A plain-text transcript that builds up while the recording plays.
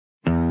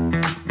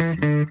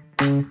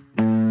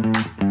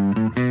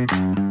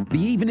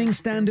Evening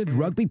Standard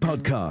Rugby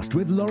Podcast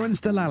with Lawrence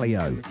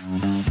Dallaglio.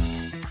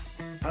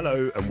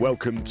 Hello and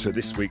welcome to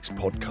this week's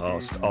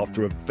podcast.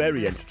 After a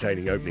very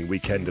entertaining opening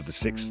weekend of the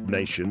Six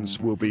Nations,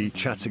 we'll be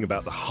chatting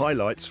about the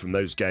highlights from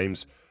those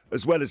games,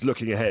 as well as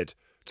looking ahead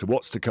to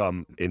what's to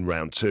come in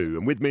round two.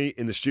 And with me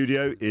in the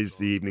studio is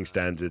the Evening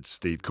Standard's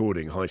Steve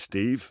Cording. Hi,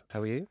 Steve.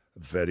 How are you?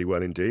 Very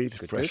well indeed.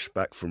 Good, Fresh good.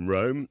 back from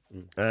Rome.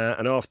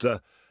 And after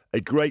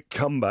a great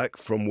comeback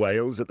from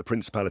Wales at the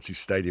Principality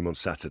Stadium on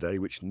Saturday,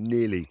 which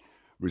nearly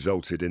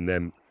resulted in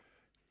them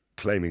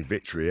claiming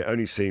victory, it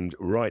only seemed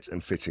right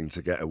and fitting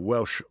to get a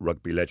Welsh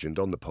rugby legend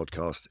on the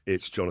podcast.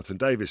 It's Jonathan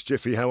Davies.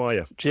 Jiffy, how are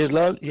you? Cheers,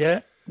 lad. Yeah,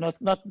 not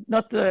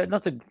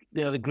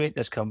the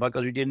greatest comeback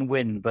because we didn't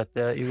win, but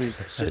it was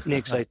certainly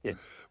exciting.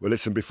 Well,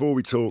 listen, before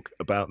we talk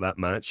about that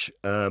match,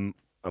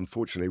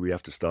 unfortunately we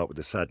have to start with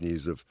the sad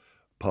news of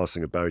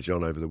passing of Barry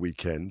John over the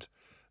weekend.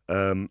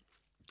 I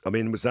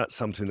mean, was that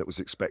something that was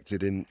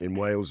expected in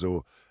Wales,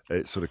 or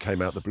it sort of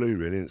came out the blue,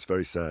 really, and it's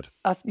very sad?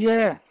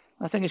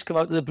 I think it's come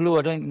out of the blue.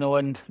 I don't think no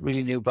one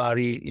really knew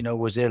Barry,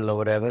 was ill or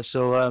whatever.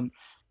 So,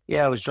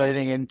 I was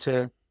driving in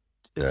to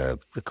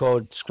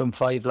record Scrum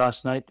 5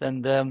 last night,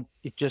 and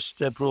it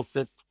just broke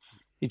that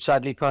he'd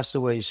sadly passed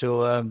away.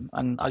 So,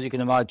 and as you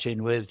can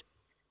imagine, with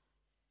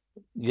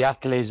the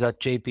accolades that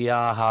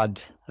JPR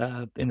had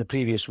in the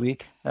previous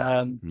week,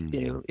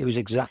 it was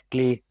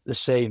exactly the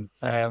same.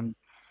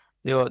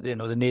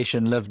 The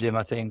nation loved him.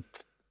 I think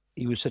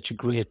he was such a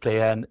great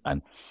player,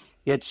 and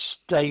he had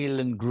style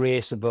and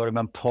grace about him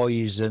and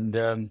poise, and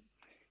the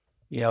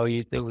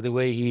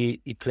way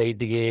he played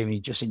the game, he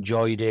just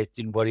enjoyed it,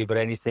 didn't worry about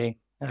anything.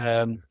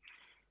 And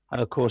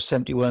of course,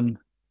 71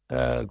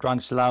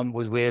 Grand Slam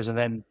with Wales, and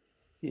then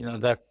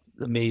that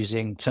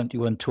amazing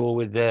 71 tour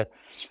with the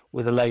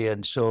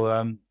Lions.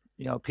 So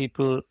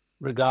people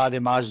regard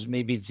him as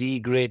maybe the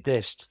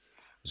greatest.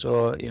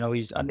 So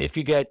and if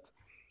you get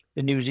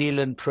the New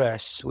Zealand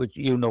press, which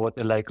you know what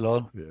they're like,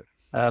 Lon,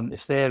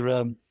 if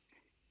they're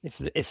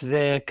if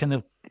they're kind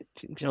of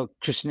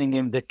christening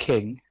him the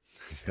king,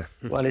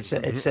 well, it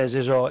says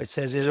it all. It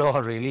says it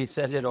all, really. It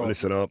says it all. Well,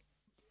 listen, our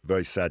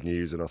very sad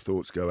news, and our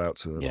thoughts go out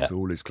to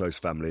all his close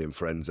family and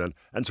friends, and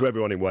to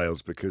everyone in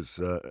Wales, because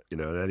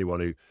anyone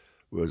who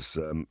was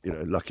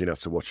lucky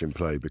enough to watch him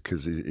play,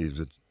 because he's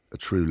a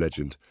true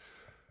legend.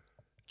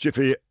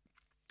 Jiffy,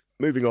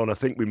 moving on, I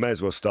think we may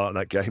as well start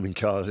that game in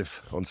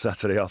Cardiff on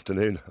Saturday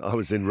afternoon. I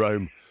was in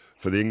Rome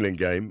for the England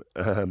game.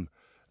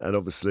 And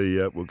obviously,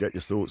 we'll get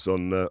your thoughts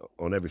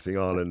on everything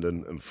Ireland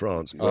and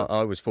France.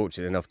 I was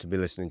fortunate enough to be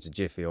listening to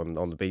Jiffy on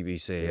the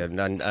BBC,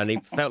 and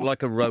it felt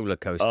like a roller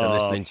coaster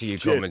listening to you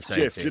commentating.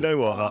 Jiff, do you know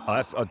what?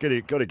 I've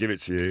got to give it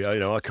to you.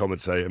 I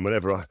commentate, and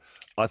whenever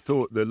I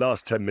thought the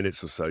last 10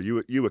 minutes or so,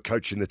 you were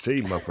coaching the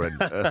team, my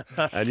friend,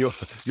 and your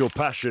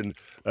passion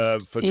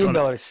for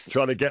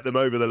trying to get them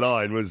over the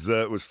line was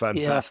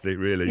fantastic,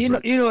 really. You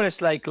know what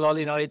it's like, Lol.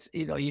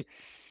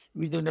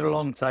 We've done it a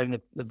long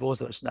time, the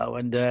both of us now,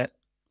 and.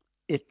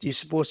 You're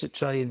supposed to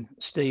try and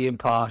stay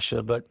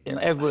impartial, but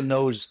everyone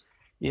knows,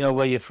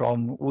 where you're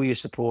from, who you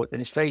support,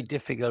 and it's very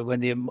difficult when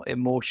the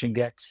emotion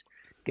gets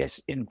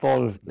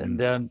involved.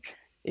 And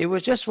it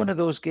was just one of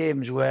those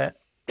games where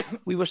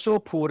we were so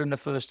poor in the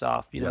first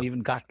half. Even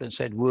Gatlin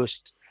said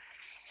worst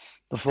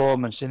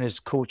performance in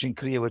his coaching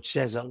career, which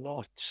says a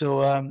lot.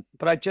 So,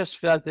 but I just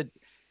felt that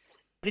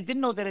they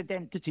didn't know their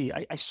identity.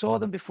 I saw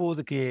them before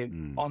the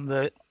game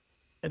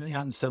in the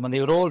anthem, and they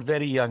were all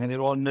very young and they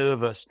were all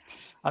nervous.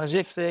 And as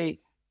if they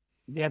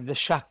had the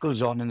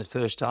shackles on in the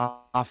first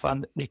half,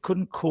 and they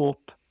couldn't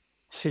cope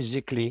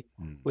physically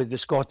with the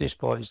Scottish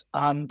boys.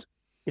 And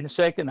in the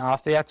second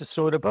half, they had to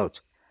throw it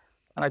about.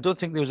 And I don't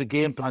think there was a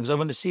game plan, because I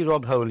went to see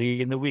Rob Howley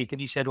in the week,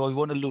 and he said, we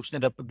want to loosen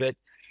it up a bit.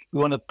 We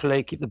want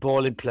to keep the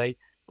ball in play.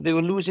 But they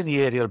were losing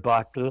the aerial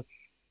battle.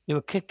 They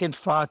were kicking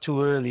far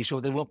too early, so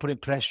they weren't putting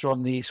pressure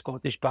on the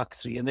Scottish back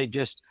three, and they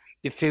just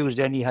diffused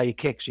any high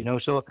kicks,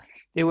 So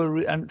they were,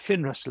 and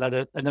Finn Russell had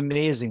an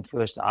amazing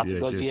first half,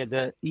 because he had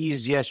the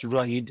easiest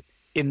ride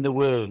in the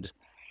world.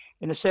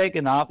 In the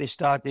second half, they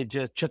started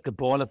to chuck the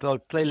ball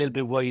about, play a little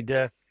bit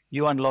wider.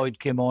 Ewan Lloyd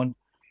came on,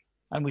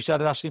 and we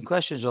started asking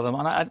questions of them.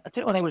 And I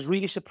tell you what, I was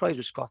really surprised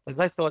with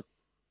Scotland. I thought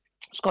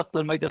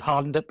Scotland might have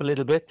hardened up a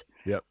little bit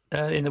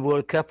in the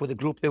World Cup with the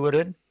group they were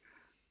in.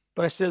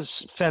 But I still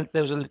felt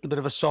there was a little bit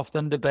of a soft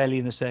underbelly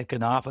in the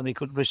second half, and they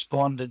couldn't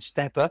respond and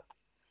step up.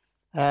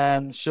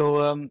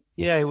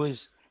 It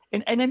was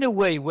in a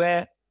way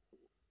where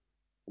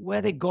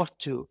they got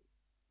to,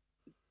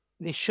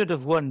 they should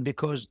have won,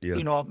 because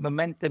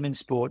momentum in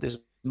sport is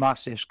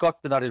massive.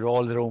 Scotland had it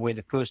all their own way in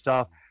the first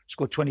half,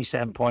 scored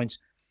 27 points.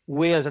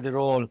 Wales had it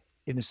all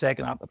in the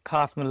second half,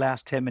 apart from the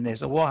last 10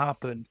 minutes. And what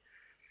happened?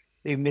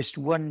 They missed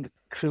one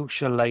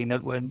crucial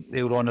line-out when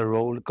they were on a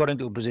roll, got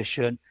into a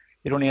position.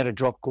 They only had a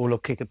drop goal or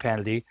kick a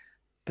penalty.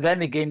 But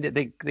then again,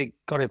 they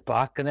got it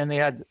back, and then they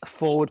had a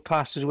forward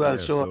pass as well.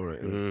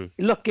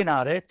 Looking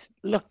at it,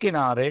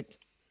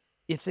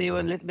 if they were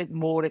a little bit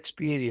more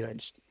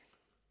experienced,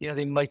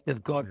 they might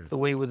have got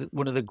away with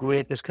one of the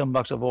greatest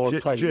comebacks of all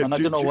time. And I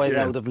don't know why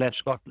they would have left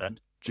Scotland.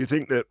 Do you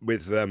think that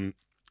with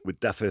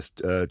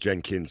Dafydd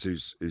Jenkins,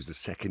 who's the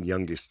second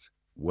youngest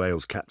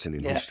Wales captain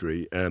in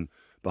history,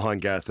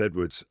 behind Gareth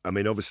Edwards. I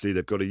mean, obviously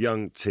they've got a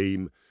young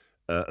team.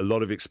 A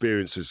lot of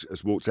experience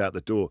has walked out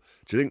the door.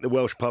 Do you think the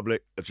Welsh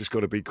public have just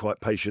got to be quite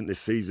patient this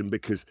season,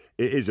 because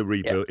it is a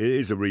rebuild? Yeah. It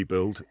is a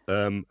rebuild,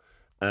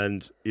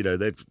 and you know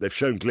they've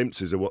shown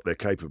glimpses of what they're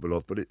capable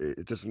of, but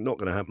it's not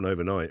going to happen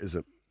overnight, is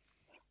it?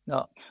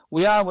 No,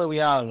 we are where we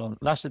are.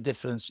 That's the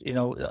difference. You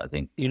know, I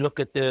think you look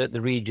at the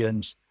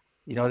regions.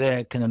 You know,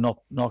 they're kind of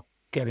not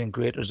getting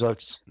great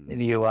results in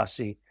the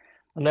URC.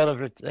 A lot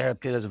of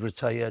players have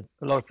retired.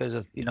 A lot of players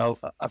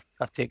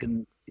have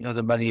taken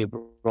the money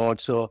abroad.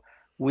 So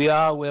we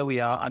are where we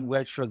are, and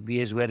Welsh rugby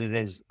is where it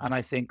is. And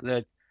I think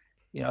that,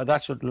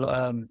 that's what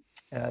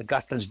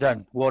Gatland's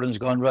done. Warren's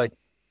gone, right,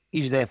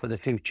 he's there for the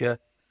future.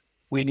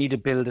 We need to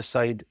build a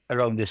side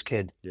around this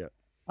kid. Yeah.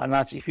 And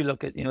that's, if you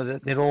look at,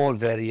 they're all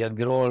very young.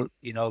 They're all,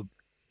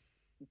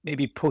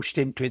 maybe pushed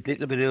into it a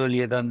little bit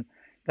earlier than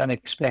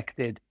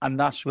expected. And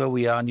that's where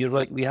we are. And you're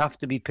right, we have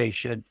to be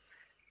patient.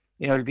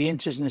 It'll be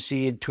interesting to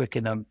see in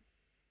Twickenham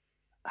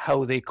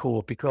how they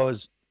cope,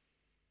 because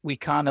we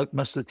can't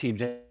outmuscle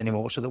teams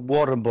anymore. So the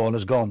Warren ball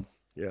is gone.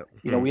 Yeah.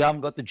 We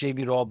haven't got the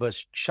Jamie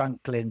Roberts,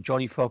 Shanklin,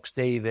 Johnny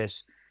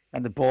Fox-Davis,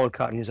 and the ball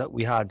carriers that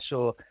we had.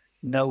 So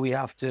now we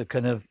have to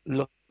kind of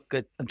look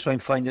at and try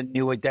and find a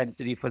new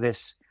identity for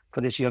this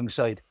young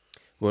side.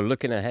 Well,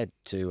 looking ahead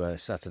to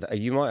Saturday,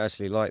 you might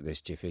actually like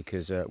this, Jiffy,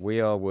 because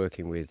we are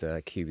working with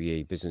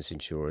QBE Business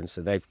Insurance,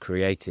 so they've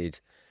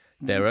created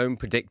their own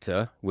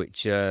predictor,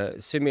 which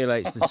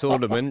simulates the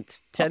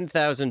tournament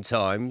 10,000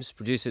 times,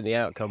 producing the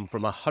outcome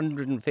from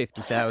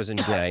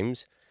 150,000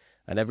 games.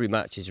 And every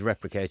match is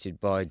replicated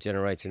by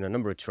generating a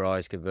number of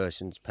tries,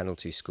 conversions,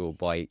 penalties scored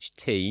by each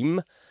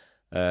team.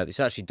 It's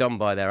actually done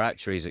by their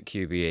actuaries at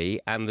QBE.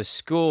 And the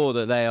score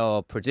that they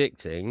are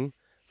predicting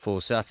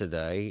for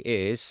Saturday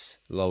is,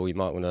 Lol, you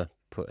might want to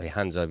put your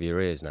hands over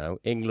your ears now,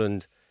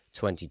 England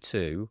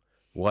 22,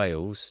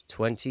 Wales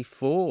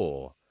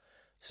 24.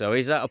 So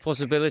is that a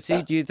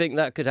possibility? Do you think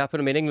that could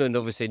happen? I mean, England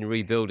obviously in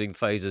rebuilding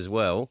phase as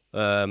well.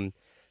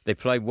 They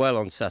played well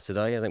on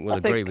Saturday. I think we'll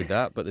agree with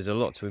that, but there's a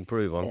lot to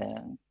improve on. Yeah.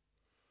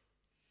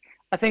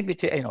 I think we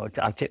take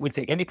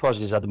any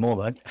positives at the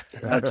moment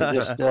to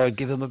just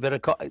give them a bit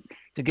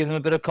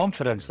of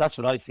confidence. That's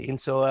what I feel.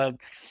 So,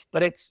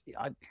 but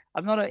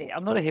I'm not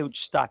a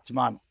huge stats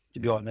man, to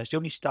be honest. The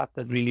only stat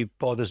that really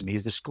bothers me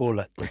is the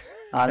scoreline.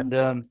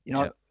 And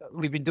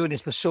we've been doing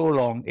this for so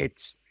long.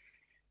 It's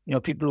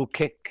people who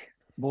kick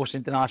most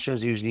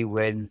internationals usually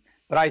win,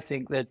 but I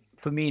think that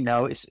for me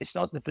now, it's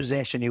not the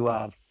possession you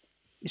have,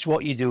 it's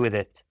what you do with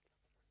it,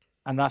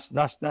 and that's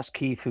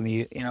key for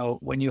me.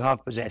 When you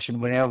have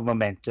possession, when you have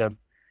momentum,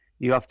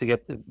 you have to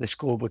get the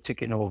scoreboard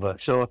ticking over.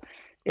 So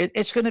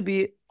it's going to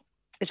be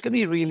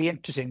really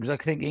interesting, because I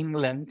think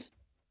England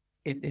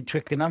in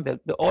Twickenham,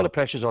 all the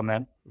pressure's on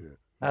them,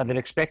 and they're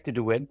expected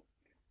to win,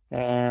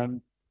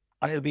 and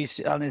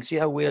it'll see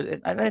how Wales,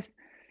 and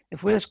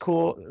if Wales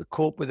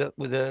cope with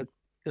the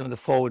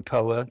forward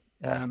power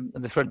and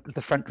the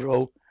front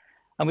row,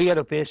 and we get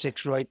our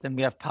basics right, then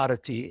we have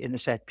parity in the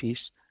set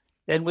piece.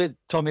 Then with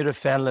Tommy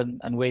Raffel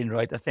and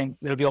Wainwright, I think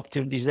there'll be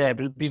opportunities there.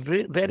 But it'll be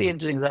very, very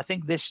interesting. I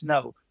think this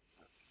now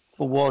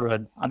for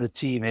Warren and the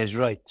team is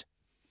right.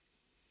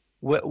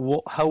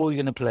 How are we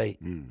going to play?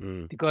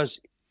 Mm-hmm. Because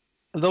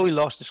although we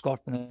lost to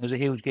Scotland, it was a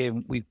huge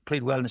game. We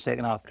played well in the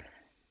second half.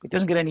 It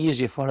doesn't get any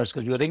easier for us,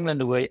 because we got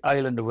England away,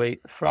 Ireland away,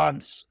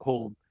 France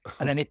home,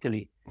 and then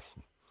Italy.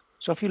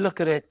 So if you look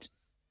at it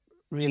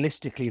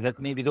realistically, that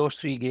maybe those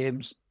three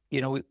games,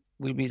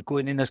 we'll be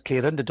going in as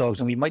clear underdogs,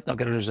 and we might not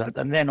get a result.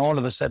 And then all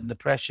of a sudden, the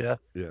pressure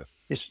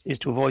is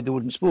to avoid the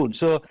wooden spoon.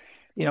 So,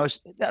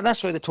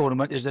 that's why the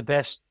tournament is the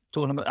best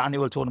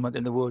annual tournament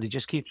in the world. It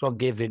just keeps on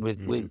giving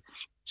with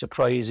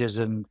surprises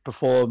and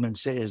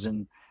performances,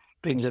 and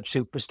brings up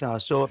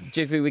superstars. So,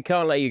 Jiffy, we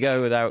can't let you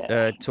go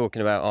without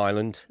talking about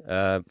Ireland.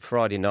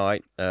 Friday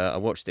night, I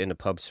watched it in a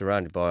pub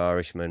surrounded by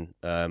Irishmen.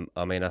 I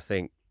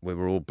think we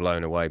were all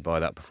blown away by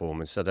that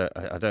performance.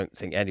 I don't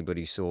think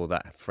anybody saw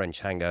that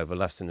French hangover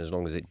lasting as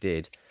long as it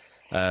did.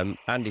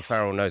 Andy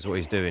Farrell knows what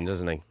he's doing,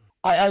 doesn't he?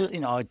 I've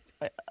known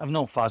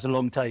Faz a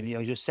long time.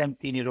 You're a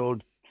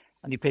 17-year-old,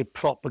 and he played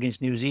prop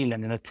against New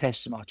Zealand in a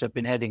test match up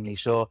in Headingley.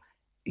 So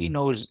he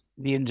knows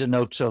the ins and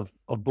outs of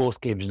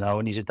both games now,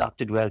 and he's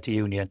adapted well to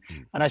Union.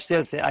 And I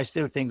still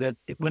think that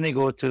when they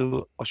go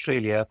to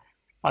Australia,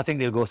 I think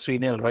they'll go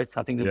 3-0, right?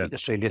 I think they'll beat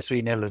Australia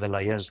 3-0 with the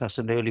Lions. That's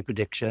an early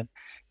prediction.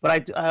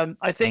 But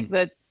I think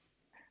that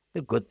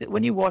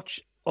when you watch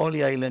all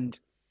the island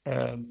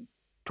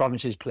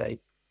provinces play,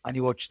 and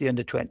you watch the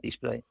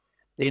under-20s play,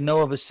 they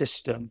know of a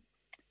system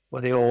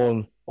where they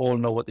all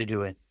know what they're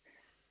doing.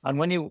 And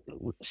when you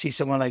see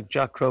someone like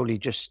Jack Crowley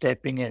just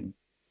stepping in,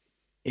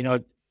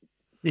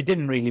 they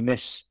didn't really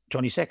miss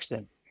Johnny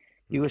Sexton.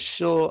 He was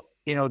so,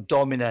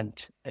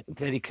 dominant.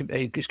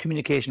 His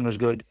communication was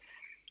good.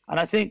 And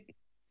I think,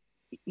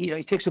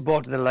 he takes the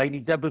ball to the line, he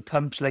double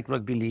pumps like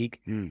rugby league.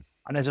 And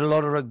there's a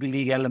lot of rugby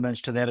league elements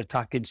to their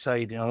attacking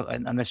side,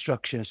 and their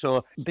structure.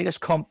 So the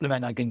biggest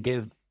compliment I can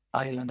give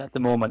Ireland at the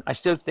moment. I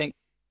still think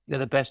they're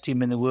the best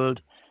team in the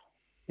world.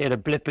 They had a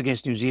blip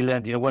against New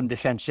Zealand, one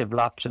defensive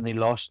lapse and they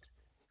lost.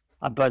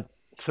 But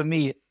for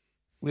me,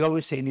 we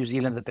always say New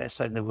Zealand the best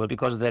side in the world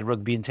because of their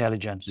rugby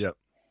intelligence. Yep.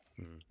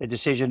 The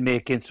decision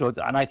making through,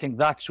 and I think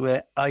that's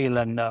where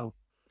Ireland now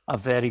are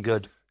very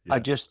good. Yeah. I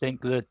just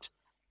think that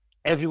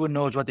everyone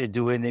knows what they're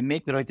doing. They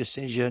make the right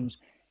decisions.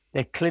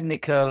 They're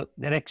clinical.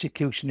 Their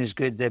execution is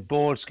good. Their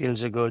ball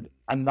skills are good,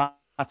 and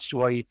that's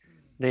why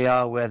they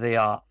are where they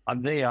are.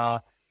 And they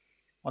are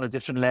on a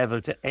different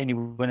level to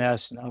anyone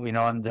else now,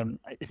 and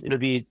it'll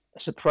be a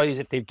surprise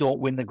if they don't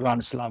win the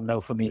Grand Slam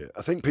now for me. Yeah,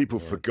 I think people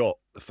forgot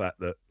the fact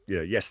that,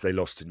 yes, they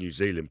lost to New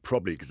Zealand,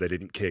 probably because they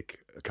didn't kick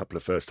a couple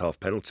of first-half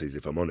penalties,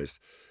 if I'm honest.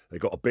 They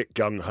got a bit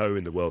gung-ho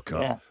in the World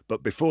Cup.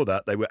 But before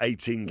that, they were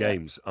 18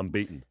 games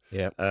unbeaten,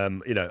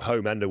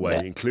 home and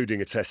away,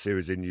 including a test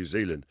series in New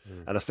Zealand.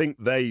 And I think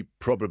they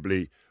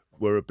probably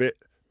were a bit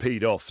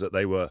peed off that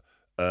they were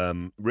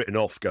written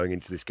off going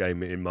into this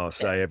game in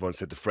Marseille. Everyone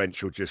said the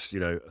French will just,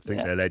 I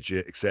think they'll edge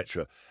it,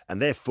 etc.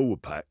 And their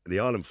forward pack, the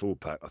Ireland forward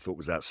pack, I thought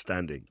was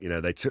outstanding.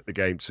 They took the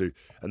game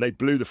and they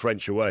blew the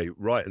French away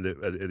right in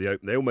the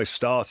open. They almost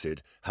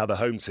started how the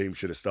home team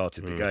should have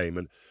started the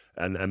game,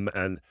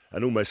 and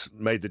almost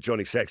made the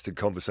Johnny Sexton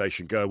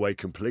conversation go away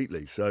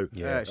completely. So should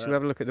we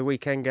have a look at the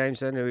weekend games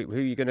then? Who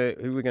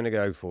we're gonna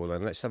go for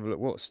then? Let's have a look.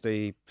 What's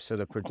the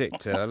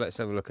predictor? Let's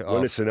have a look at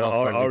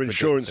our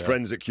insurance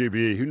friends at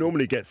QBE, who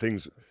normally get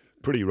things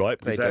pretty right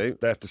because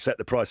they have to set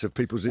the price of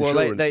people's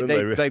insurance. Well,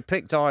 they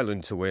picked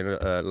Ireland to win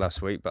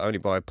last week, but only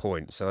by a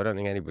point. So I don't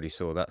think anybody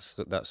saw that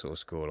sort of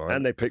scoreline.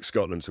 And they picked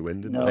Scotland to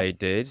win, didn't they? They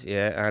did,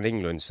 and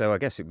England. So I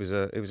guess it was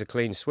a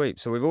clean sweep.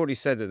 So we've already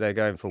said that they're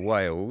going for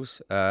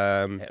Wales.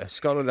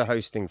 Scotland are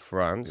hosting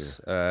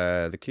France.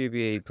 The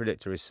QBE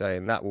predictor is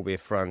saying that will be a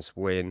France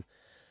win.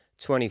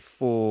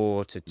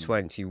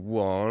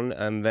 24-21,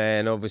 and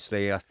then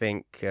obviously I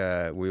think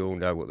we all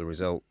know what the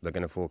result they're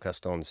going to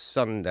forecast on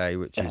Sunday,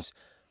 which is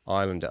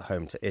Ireland at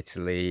home to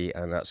Italy,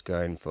 and that's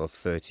going for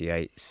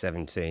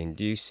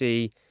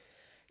 38-17.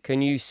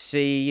 Can you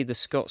see the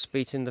Scots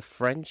beating the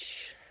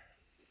French?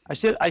 I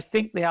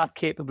think they are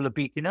capable of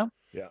beating them.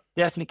 Yeah.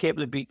 Definitely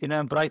capable of beating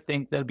them, but I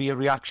think there'll be a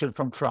reaction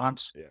from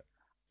France. Yeah.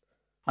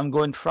 I'm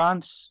going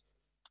France,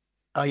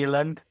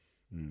 Ireland.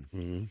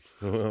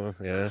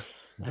 Yeah.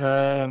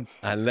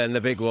 And then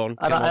the big one.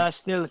 And I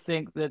still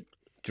think that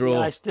draw.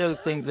 Yeah, I still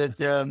think that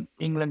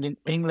England.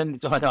 I'm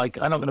not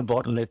going to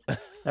bottle it.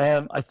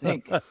 I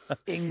think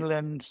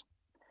England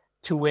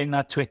to win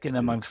at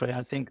Twickenham. I'm afraid.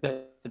 I think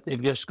that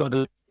they've just got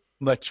too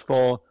much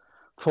for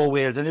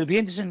Wales, and it'll be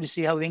interesting to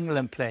see how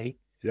England play.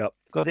 Yep.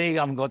 Because they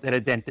haven't got their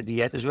identity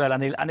yet as well,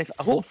 and if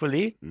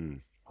hopefully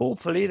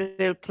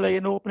they'll play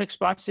an open,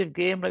 expansive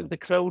game like the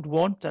crowd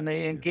want, and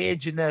they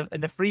engage in a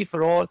free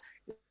for all.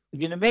 It'll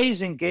be an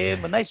amazing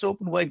game, a nice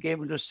open wide game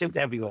will just suit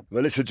everyone.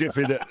 Well, listen,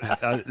 Jiffy,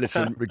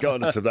 listen,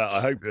 regardless of that,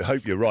 I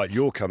hope you're right.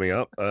 You're coming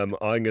up. I'm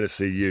going to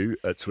see you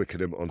at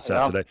Twickenham on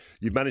Saturday.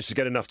 You've managed to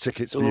get enough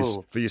tickets for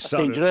your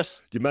son.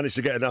 Dangerous. You've managed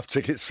to get enough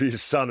tickets for your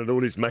son and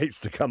all his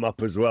mates to come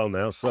up as well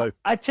now. So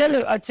I tell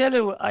you,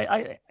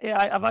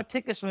 I've had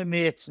tickets for my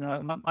mates,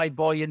 my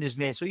boy and his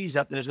mates, so he's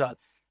up there as well.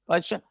 I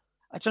trying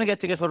to get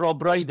tickets for Rob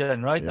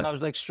Brydon, right? Yeah. And I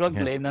was like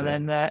struggling,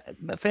 and then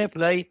fair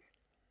play,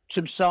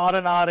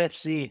 Trimsara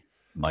RFC.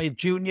 My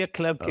junior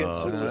club came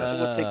through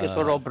tickets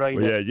for Rob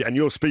Brydon. Well, yeah, and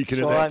you're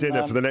speaking at their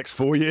dinner for the next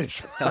 4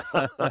 years.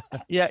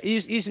 Yeah,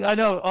 he's. I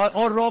know.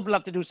 Or Rob will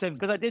have to do something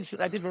because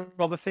I did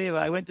Rob a favour.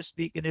 I went to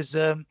speak in his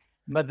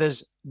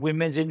mother's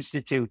women's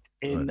institute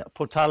in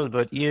Port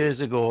Talbot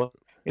years ago.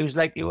 It was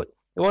like it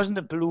wasn't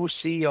the blue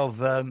sea of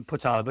Port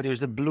Talbot. It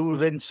was the blue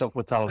rinse of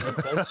Port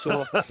Talbot. Right?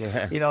 So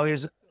he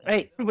was.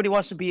 Hey, everybody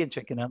wants to be in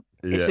Twickenham.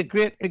 It's a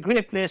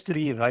great place to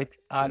be, right?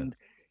 And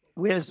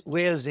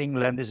Wales,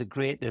 England is a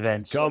great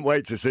event. Can't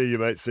wait to see you,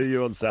 mate. See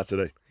you on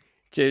Saturday.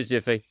 Cheers,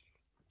 Jiffy.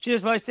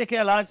 Cheers, boys. Take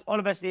care, lads. All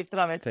the best, Steve.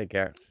 Take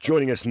care.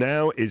 Joining us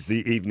now is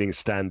the Evening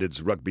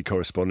Standard's rugby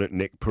correspondent,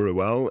 Nick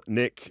Purewal.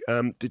 Nick,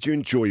 did you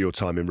enjoy your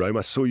time in Rome?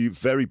 I saw you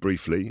very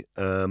briefly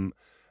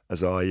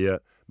as I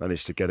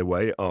managed to get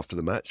away after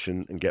the match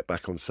and get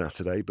back on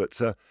Saturday. But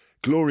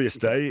glorious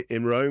day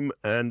in Rome,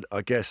 and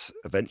I guess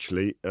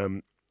eventually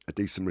a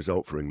decent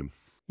result for England.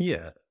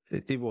 Yeah.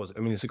 It was.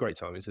 I mean, it's a great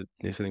time. It's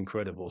an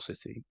incredible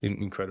city,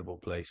 incredible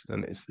place,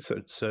 and it's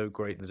so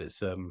great that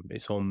it's on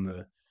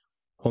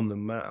the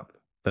map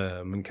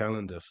and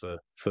calendar for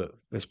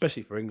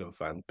especially for England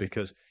fans,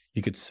 because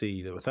you could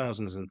see there were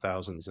thousands and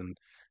thousands,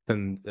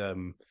 and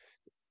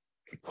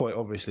quite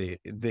obviously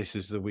this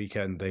is the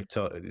weekend the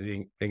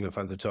England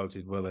fans have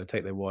targeted. Well, they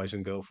take their wives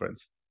and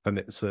girlfriends, and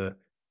it's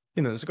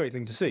it's a great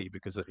thing to see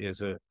because it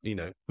is a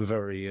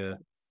very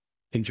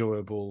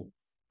enjoyable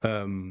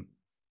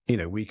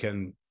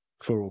weekend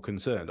for all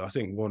concerned. I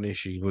think one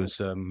issue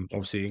was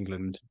obviously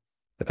England,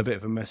 a bit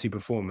of a messy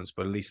performance,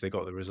 but at least they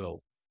got the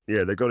result.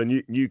 Yeah, they've got a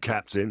new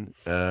captain,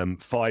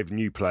 5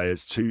 new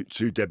players, two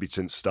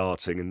debutants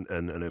starting,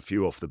 and a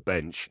few off the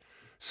bench.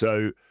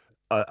 So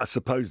I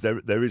suppose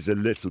there is a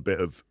little bit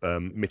of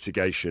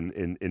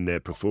mitigation in their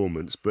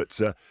performance. But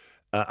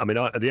I mean,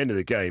 at the end of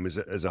the game, as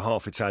a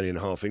half Italian,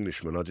 half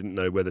Englishman, I didn't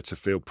know whether to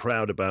feel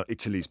proud about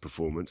Italy's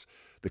performance,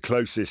 the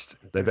closest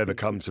they've ever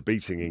come to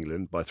beating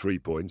England by 3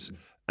 points,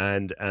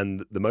 and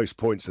the most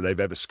points that they've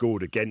ever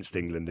scored against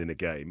England in a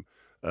game,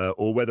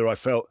 or whether I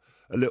felt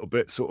a little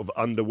bit sort of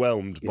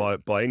underwhelmed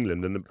by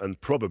England,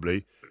 and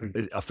probably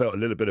I felt a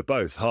little bit of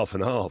both, half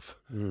and half.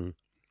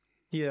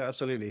 Yeah,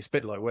 absolutely. It's a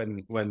bit like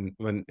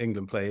when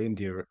England play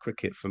India at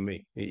cricket. For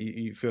me,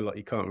 you feel like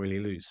you can't really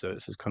lose. So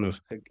it's just kind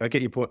of. I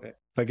get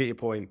your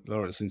point,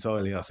 Lawrence,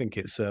 entirely. I think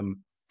it's.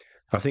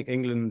 I think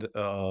England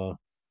are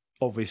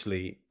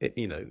obviously,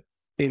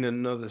 in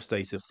another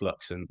state of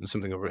flux, and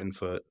something I've written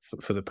for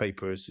the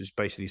paper is just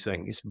basically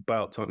saying it's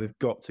about time they've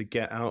got to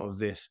get out of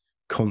this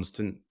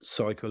constant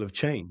cycle of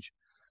change.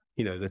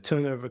 The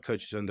turnover of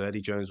coaches under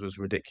Eddie Jones was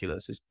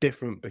ridiculous. It's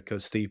different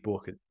because Steve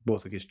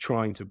Borthwick is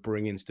trying to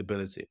bring in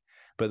stability.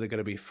 But there are going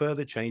to be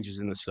further changes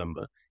in the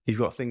summer. You've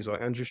got things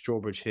like Andrew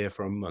Strawbridge here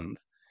for a month.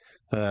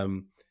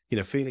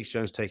 Felix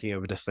Jones taking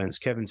over defence,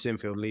 Kevin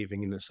Sinfield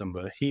leaving in the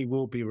summer. He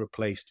will be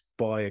replaced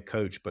by a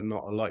coach, but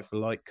not a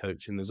like-for-like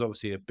coach. And there's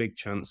obviously a big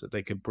chance that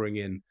they could bring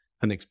in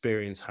an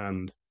experienced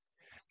hand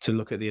to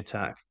look at the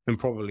attack and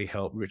probably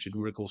help Richard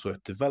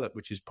Wigglesworth develop,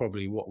 which is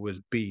probably what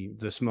would be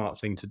the smart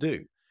thing to do.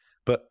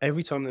 But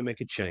every time they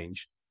make a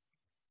change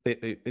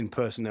in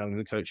personnel in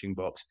the coaching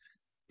box,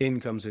 in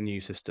comes a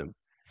new system.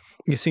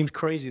 It seems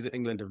crazy that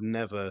England have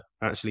never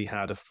actually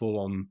had a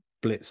full-on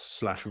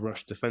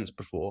blitz/rush defence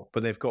before,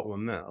 but they've got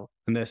one now,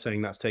 and they're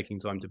saying that's taking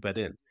time to bed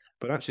in.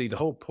 But actually, the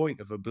whole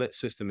point of a blitz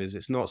system is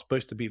it's not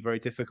supposed to be very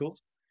difficult.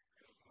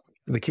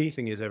 The key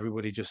thing is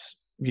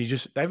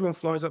everyone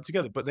flies up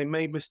together, but they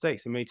made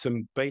mistakes. They made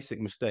some basic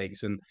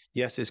mistakes, and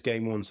yes, it's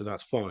game one, so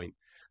that's fine.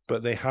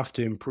 But they have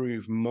to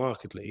improve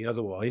markedly,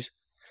 otherwise,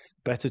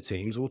 better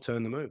teams will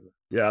turn them over.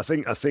 Yeah, I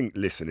think.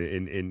 Listen,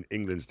 in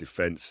England's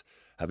defence,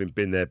 having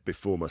been there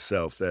before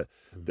myself,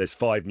 there's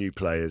 5 new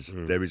players.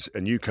 There is a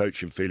new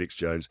coach in Felix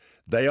Jones.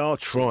 They are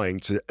trying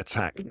to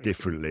attack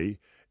differently.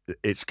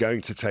 It's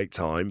going to take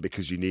time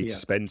because you need to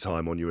spend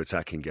time on your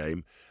attacking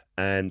game,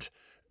 and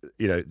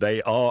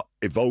they are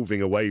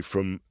evolving away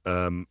from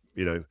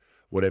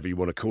whatever you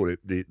want to call it,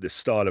 the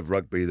style of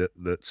rugby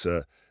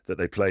that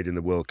they played in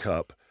the World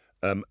Cup.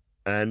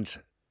 And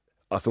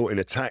I thought in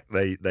attack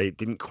they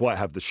didn't quite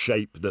have the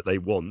shape that they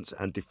want,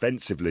 and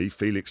defensively,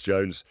 Felix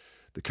Jones,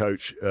 the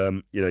coach,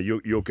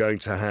 you're going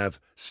to have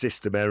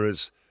system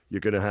errors.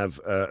 You're going to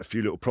have a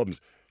few little problems.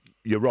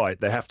 You're right;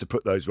 they have to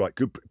put those right.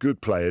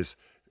 Good players,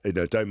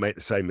 don't make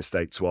the same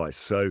mistake twice.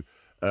 So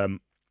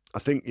I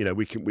think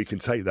we can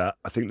take that.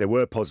 I think there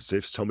were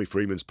positives: Tommy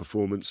Freeman's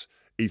performance,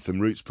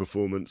 Ethan Root's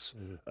performance,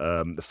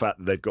 the fact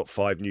that they've got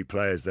 5 new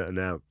players that are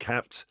now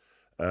capped.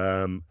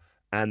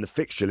 And the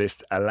fixture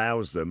list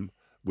allows them,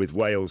 with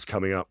Wales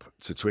coming up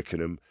to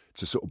Twickenham,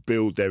 to sort of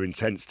build their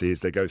intensity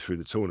as they go through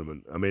the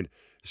tournament. I mean,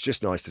 it's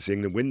just nice to see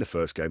England win the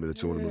first game of the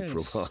tournament for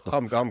a while.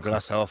 I'm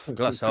glass half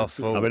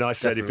full. I mean, I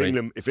said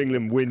definitely. if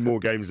England win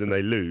more games than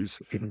they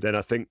lose, then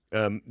I think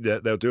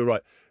they'll do it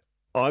right.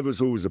 I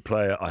was always a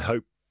player I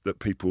hope that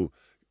people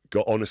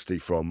got honesty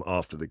from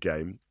after the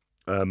game.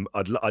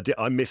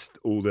 I missed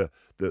all the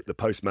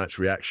post-match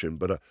reaction,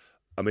 but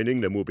I mean,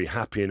 England will be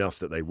happy enough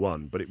that they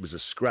won, but it was a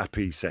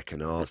scrappy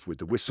second half with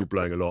the whistle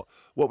blowing a lot.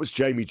 What was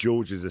Jamie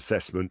George's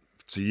assessment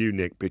to you,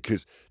 Nick?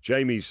 Because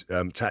Jamie's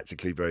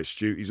tactically very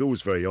astute. He's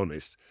always very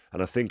honest.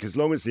 And I think as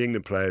long as the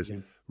England players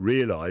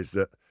realise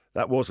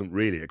that wasn't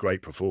really a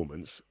great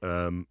performance,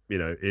 and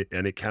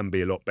it can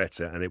be a lot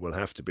better, and it will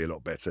have to be a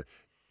lot better.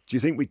 Do you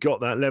think we got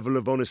that level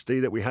of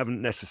honesty that we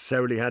haven't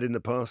necessarily had in the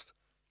past?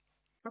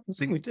 I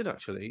think we did,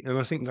 actually. And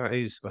I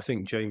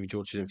think Jamie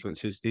George's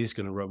influence is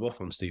going to rub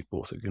off on Steve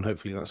Borthwick, and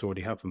hopefully that's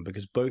already happened,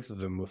 because both of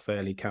them were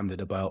fairly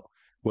candid about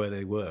where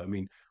they were. I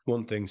mean,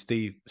 one thing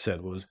Steve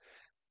said was,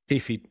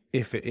 if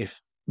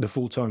the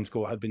full-time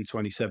score had been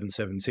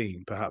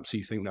 27-17, perhaps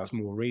you think that's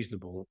more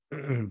reasonable.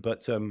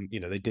 But,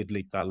 they did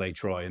leak that late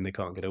try, and they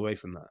can't get away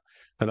from that.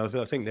 And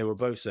I think they were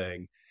both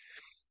saying,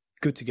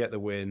 good to get the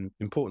win,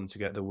 important to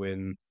get the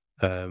win,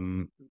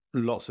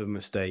 lots of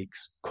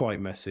mistakes,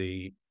 quite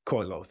messy,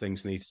 quite a lot of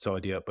things need to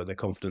tidy up, but they're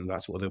confident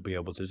that's what they'll be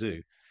able to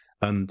do.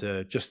 And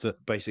just that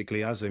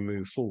basically as they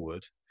move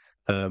forward,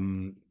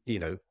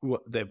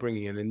 what they're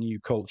bringing in a new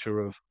culture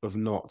of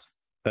not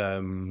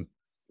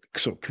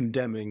sort of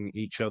condemning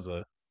each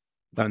other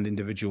and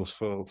individuals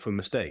for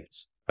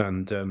mistakes.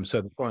 And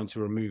so they're trying to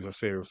remove a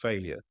fear of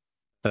failure,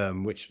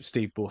 which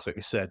Steve Borthwick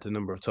has said a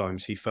number of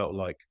times. He felt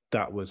like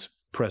that was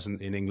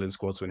present in England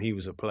squads when he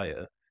was a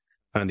player.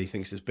 And he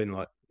thinks it's been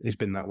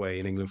that way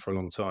in England for a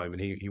long time, and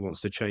he wants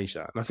to change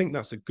that. And I think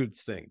that's a good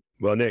thing.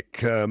 Well,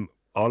 Nick, I'll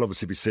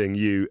obviously be seeing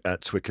you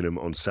at Twickenham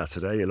on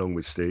Saturday, along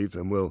with Steve,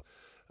 and we'll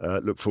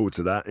look forward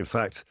to that. In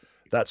fact,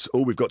 that's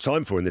all we've got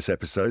time for in this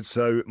episode.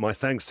 So my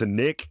thanks to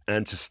Nick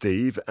and to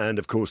Steve, and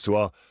of course to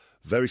our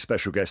very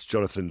special guest,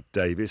 Jonathan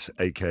Davies,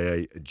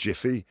 a.k.a.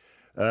 Jiffy.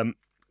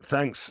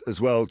 Thanks as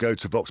well go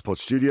to Voxpod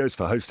Studios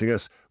for hosting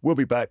us. We'll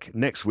be back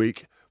next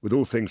week with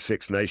all things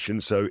Six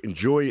Nations, so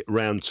enjoy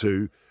round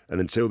 2. And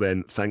until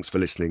then, thanks for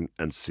listening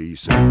and see you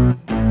soon.